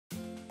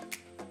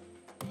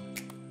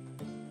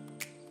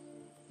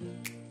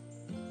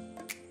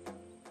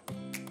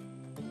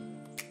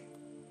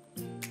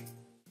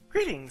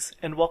Greetings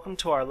and welcome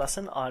to our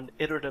lesson on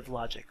iterative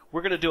logic.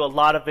 We're going to do a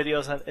lot of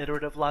videos on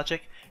iterative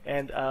logic,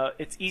 and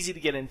it's easy to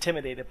get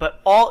intimidated,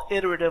 but all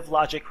iterative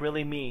logic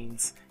really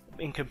means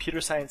in computer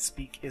science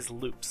speak is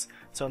loops.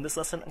 So in this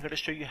lesson I'm going to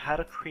show you how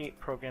to create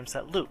programs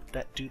that loop,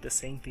 that do the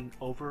same thing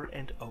over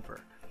and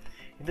over.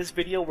 In this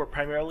video we're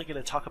primarily going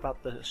to talk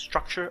about the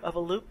structure of a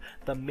loop,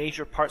 the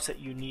major parts that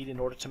you need in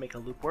order to make a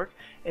loop work,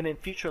 and in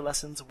future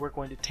lessons we're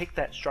going to take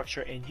that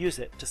structure and use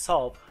it to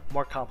solve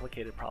more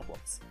complicated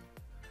problems.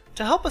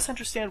 To help us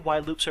understand why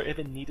loops are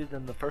even needed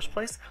in the first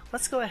place,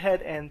 let's go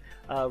ahead and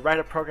write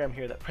a program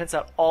here that prints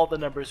out all the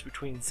numbers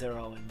between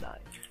 0 and 9.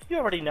 You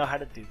already know how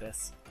to do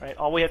this, right?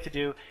 All we have to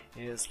do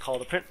is call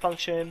the print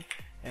function,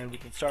 and we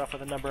can start off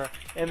with a number,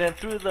 and then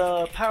through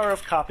the power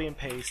of copy and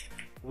paste,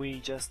 we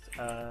just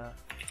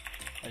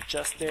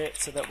adjust it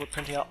so that we're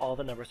printing out all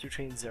the numbers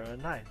between 0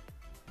 and 9.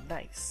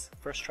 Nice.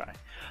 First try.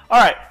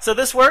 Alright, so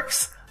this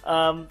works.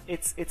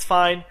 It's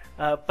fine,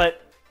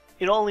 but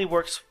it only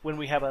works when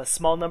we have a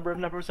small number of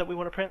numbers that we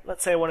want to print.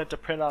 Let's say I wanted to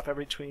print off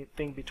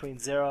everything between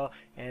 0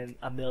 and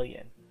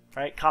 1,000,000,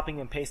 right?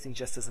 Copying and pasting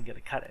just isn't going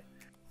to cut it.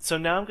 So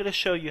now I'm going to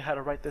show you how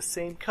to write the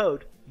same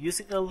code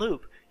using a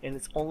loop, and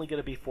it's only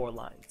going to be 4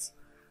 lines.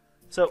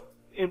 So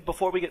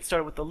before we get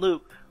started with the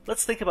loop,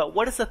 let's think about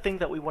what is the thing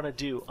that we want to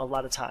do a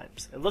lot of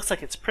times. It looks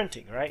like it's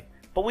printing, right?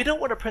 But we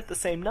don't want to print the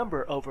same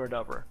number over and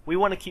over. We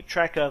want to keep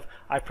track of,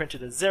 I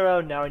printed a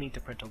 0, now I need to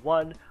print a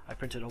 1. I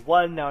printed a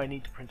 1, now I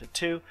need to print a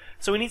 2.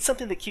 So we need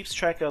something that keeps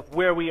track of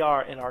where we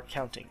are in our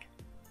counting.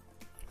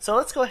 So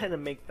let's go ahead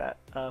and make that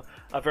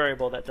a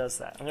variable that does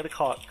that. I'm going to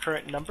call it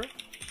current number,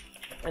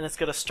 and it's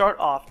going to start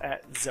off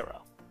at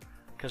 0,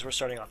 because we're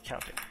starting off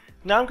counting.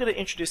 Now I'm going to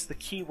introduce the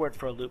keyword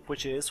for a loop,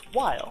 which is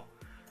while.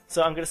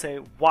 So I'm going to say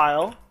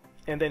while,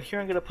 and then here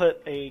I'm going to put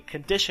a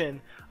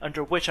condition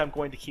under which I'm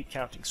going to keep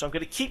counting. So I'm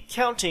going to keep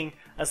counting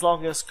as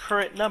long as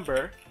current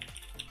number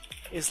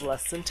is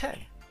less than 10.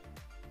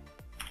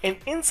 And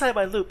inside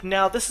my loop,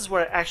 now this is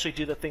where I actually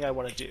do the thing I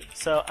want to do.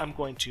 So I'm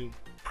going to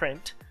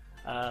print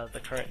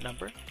the current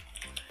number.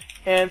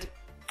 And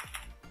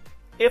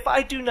if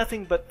I do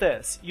nothing but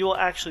this, you will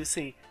actually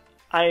see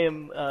I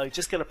am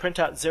just going to print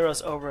out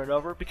zeros over and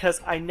over because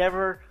I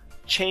never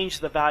change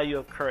the value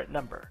of current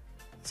number.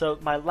 So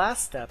my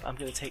last step, I'm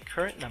going to take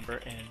current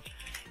number, and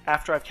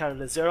after I've counted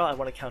a 0, I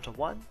want to count a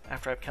 1.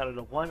 After I've counted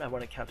a 1, I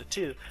want to count a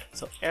 2.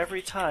 So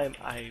every time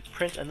I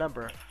print a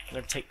number, I'm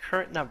going to take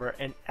current number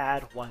and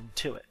add 1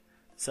 to it.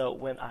 So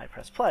when I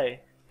press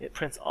play, it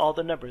prints all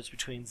the numbers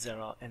between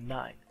 0 and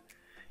 9.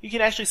 You can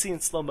actually see in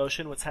slow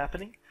motion what's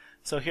happening.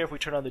 So here if we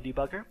turn on the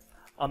debugger,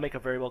 I'll make a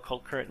variable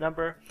called current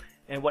number,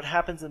 and what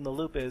happens in the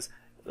loop is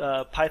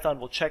Python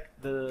will check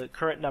the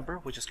current number,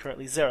 which is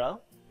currently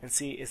 0, and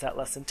see, is that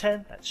less than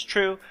 10? That's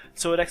true.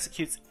 So it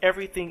executes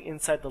everything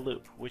inside the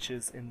loop, which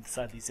is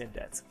inside these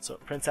indents. So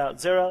it prints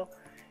out 0,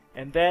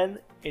 and then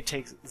it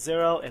takes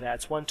 0 and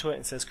adds 1 to it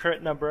and says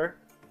current number,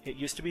 it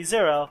used to be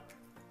 0,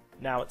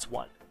 now it's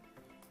 1.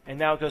 And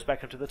now it goes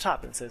back up to the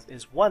top and says,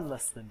 is 1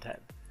 less than 10?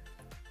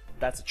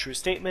 That's a true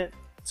statement,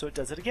 so it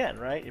does it again,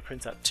 right? It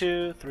prints out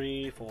 2,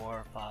 3,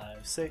 4,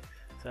 5, 6,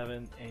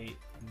 7, 8,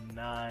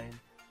 9.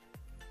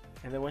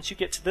 And then once you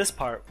get to this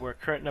part where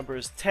current number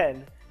is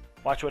 10,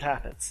 watch what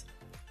happens.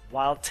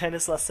 While 10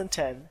 is less than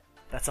 10,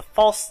 that's a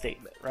false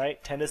statement,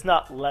 right? 10 is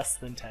not less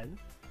than 10.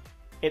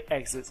 It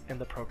exits and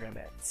the program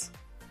ends.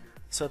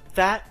 So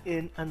that,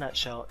 in a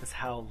nutshell, is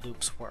how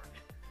loops work.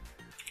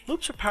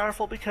 Loops are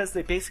powerful because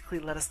they basically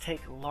let us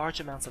take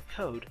large amounts of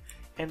code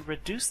and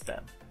reduce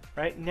them,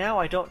 right?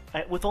 Now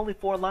with only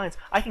 4 lines,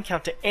 I can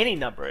count to any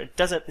number.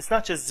 It's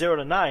not just 0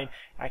 to 9.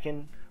 I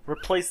can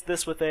replace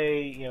this with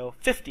a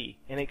 50,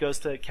 and it goes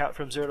to count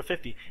from 0 to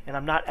 50, and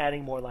I'm not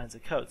adding more lines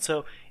of code.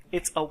 So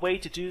it's a way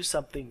to do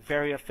something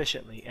very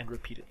efficiently and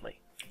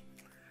repeatedly.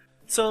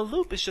 So a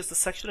loop is just a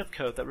section of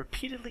code that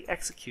repeatedly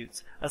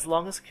executes as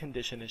long as a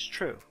condition is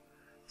true.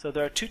 So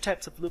there are 2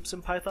 types of loops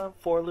in Python,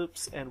 for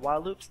loops and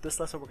while loops. This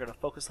lesson we're going to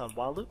focus on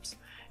while loops,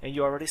 and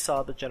you already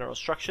saw the general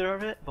structure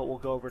of it, but we'll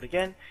go over it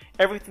again.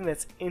 Everything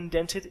that's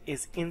indented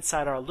is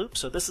inside our loop,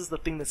 so this is the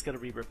thing that's going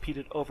to be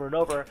repeated over and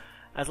over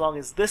as long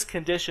as this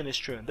condition is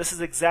true. And this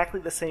is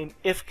exactly the same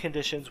if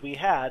conditions we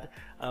had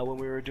when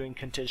we were doing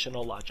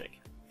conditional logic.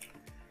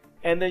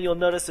 And then you'll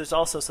notice there's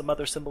also some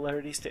other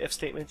similarities to if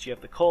statements. You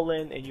have the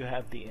colon and you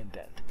have the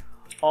indent.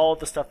 All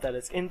the stuff that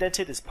is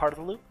indented is part of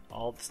the loop.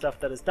 All the stuff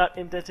that is not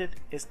indented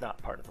is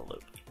not part of the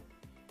loop.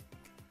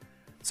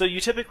 So you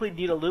typically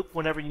need a loop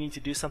whenever you need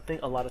to do something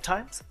a lot of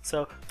times.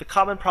 So the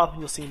common problem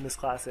you'll see in this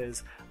class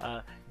is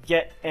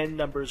get n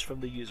numbers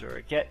from the user,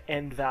 or get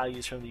n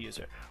values from the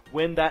user.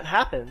 When that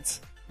happens,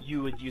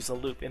 you would use a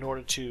loop in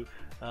order to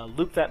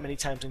loop that many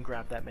times and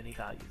grab that many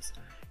values.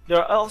 There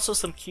are also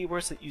some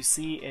keywords that you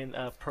see in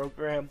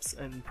programs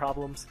and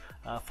problems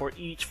for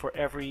each, for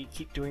every,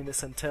 keep doing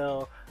this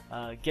until,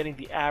 getting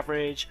the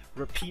average,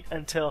 repeat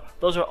until.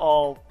 Those are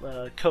all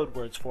code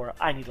words for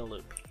I need a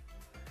loop.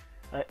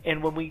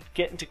 And when we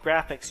get into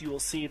graphics, you will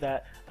see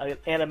that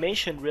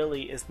animation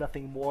really is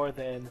nothing more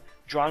than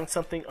drawing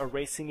something,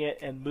 erasing it,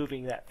 and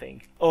moving that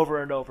thing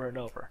over and over and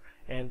over.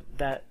 and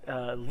that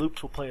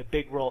loops will play a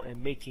big role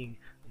in making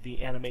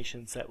the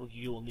animations that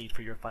you will need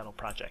for your final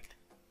project.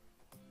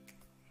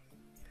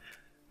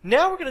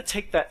 Now we're going to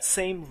take that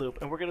same loop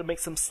and we're going to make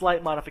some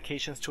slight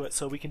modifications to it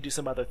so we can do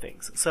some other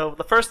things. So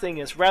the first thing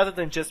is, rather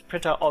than just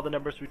print out all the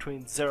numbers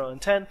between 0 and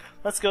 10,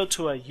 let's go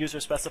to a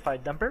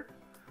user-specified number.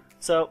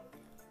 So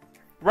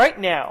right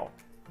now,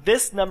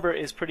 this number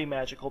is pretty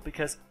magical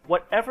because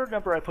whatever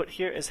number I put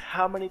here is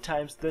how many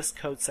times this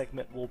code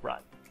segment will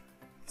run.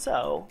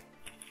 So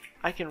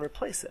I can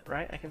replace it,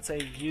 right? I can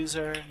say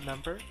user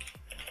number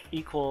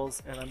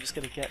equals, and I'm just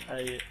going to get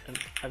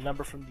a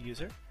number from the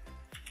user.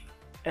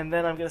 And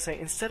then I'm going to say,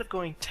 instead of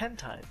going 10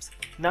 times,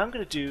 now I'm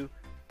going to do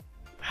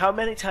how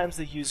many times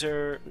the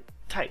user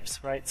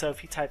types, right? So if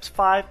he types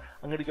 5,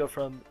 I'm going to go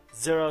from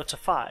 0 to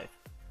 5.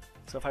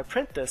 So if I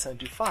print this and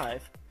do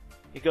 5,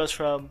 it goes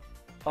from,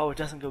 oh, it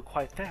doesn't go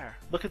quite there.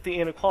 Look at the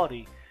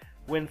inequality.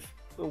 When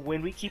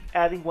we keep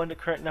adding 1 to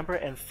current number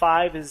and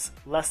 5 is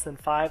less than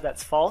 5,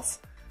 that's false.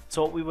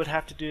 So what we would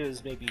have to do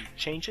is maybe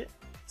change it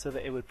so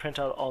that it would print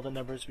out all the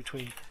numbers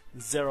between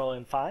 0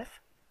 and 5,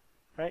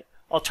 right?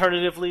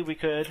 Alternatively, we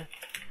could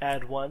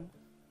add 1.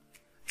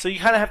 So you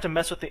kind of have to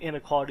mess with the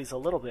inequalities a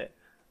little bit.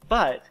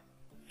 But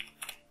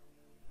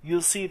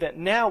you'll see that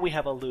now we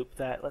have a loop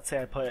that, let's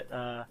say I put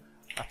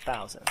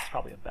 1,000. It's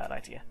probably a bad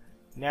idea.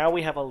 Now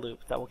we have a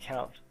loop that will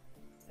count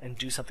and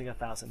do something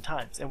 1,000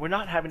 times. And we're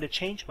not having to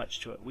change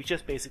much to it. We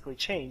just basically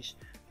changed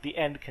the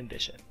end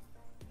condition.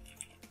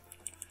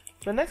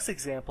 The next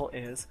example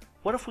is,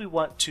 what if we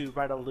want to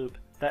write a loop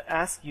that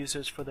asks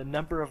users for the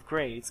number of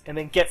grades and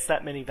then gets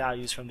that many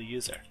values from the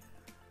user?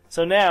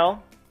 So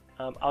now,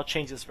 I'll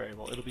change this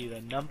variable. It'll be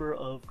the number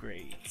of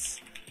grades.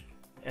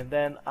 And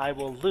then I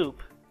will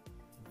loop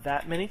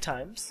that many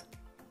times.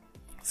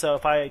 So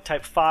if I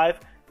type 5,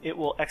 it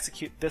will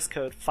execute this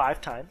code 5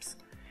 times.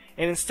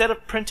 And instead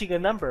of printing a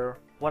number,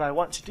 what I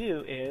want to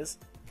do is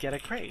get a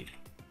grade.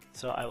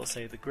 So I will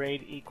say the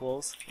grade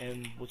equals,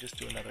 and we'll just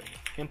do another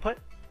input.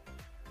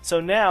 So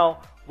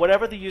now,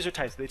 whatever the user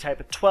types, they type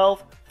a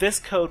 12, this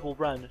code will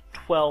run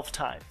 12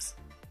 times.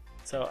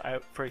 So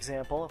for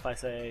example, if I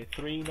say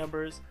 3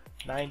 numbers,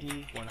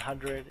 90,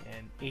 100,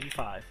 and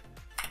 85,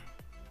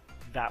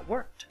 that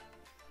worked.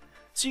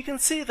 So you can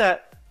see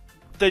that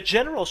the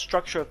general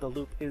structure of the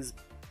loop is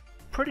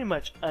pretty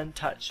much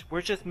untouched.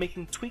 We're just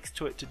making tweaks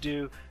to it to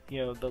do,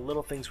 the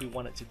little things we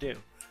want it to do.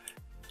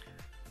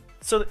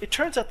 So it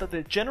turns out that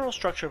the general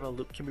structure of a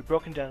loop can be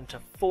broken down into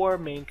 4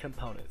 main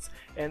components,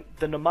 and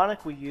the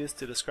mnemonic we use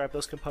to describe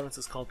those components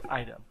is called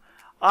item.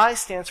 I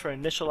stands for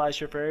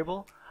initialize your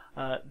variable.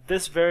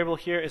 This variable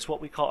here is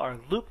what we call our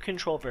loop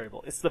control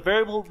variable. It's the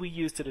variable we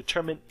use to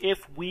determine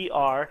if we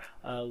are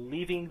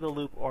leaving the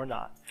loop or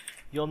not.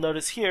 You'll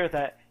notice here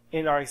that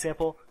in our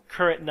example,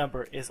 current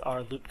number is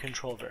our loop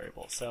control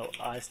variable. So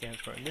I stands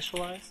for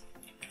initialize.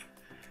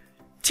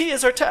 T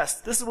is our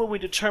test. This is when we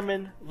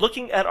determine,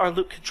 looking at our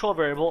loop control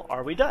variable,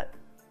 are we done?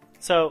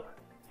 So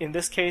in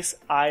this case,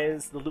 I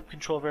is the loop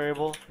control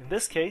variable. In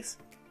this case,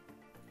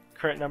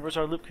 current number is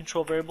our loop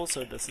control variable,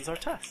 so this is our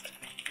test.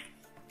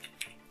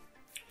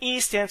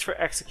 E stands for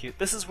execute.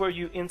 This is where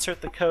you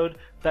insert the code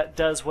that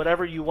does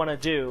whatever you want to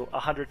do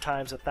 100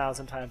 times,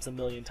 1,000 times,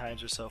 1,000,000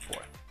 times, or so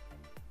forth.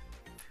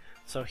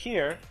 So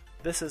here,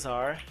 this is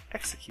our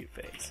execute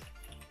phase.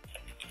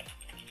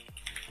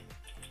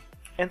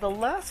 And the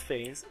last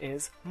phase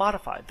is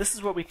modify. This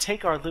is where we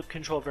take our loop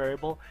control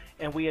variable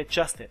and we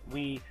adjust it.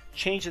 We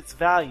change its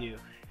value.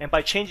 And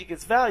by changing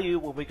its value,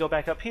 when we go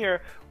back up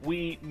here,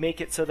 we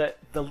make it so that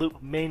the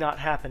loop may not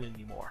happen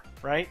anymore,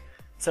 right?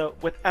 So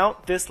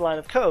without this line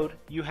of code,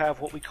 you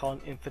have what we call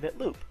an infinite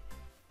loop.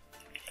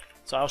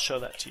 So I'll show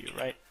that to you,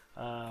 right?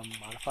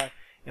 Modify.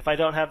 If I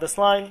don't have this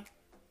line,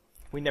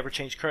 we never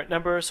change current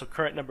number, so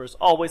current number is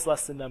always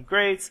less than num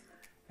grades.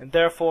 And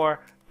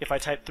therefore, if I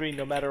type 3,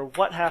 no matter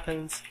what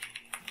happens,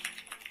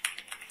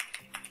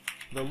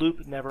 the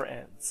loop never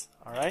ends,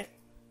 all right?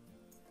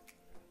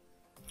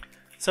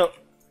 So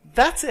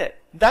that's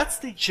it. That's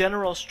the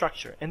general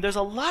structure. And there's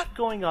a lot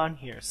going on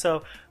here.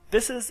 So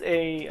this is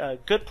a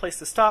good place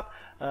to stop.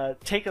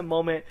 Take a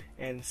moment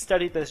and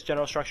study this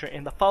general structure.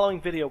 In the following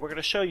video, we're going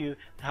to show you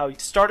how,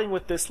 starting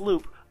with this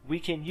loop, we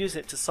can use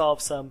it to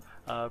solve some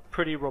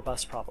pretty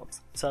robust problems.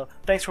 So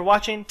thanks for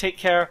watching. Take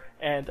care,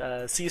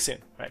 and see you soon.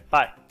 All right,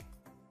 bye.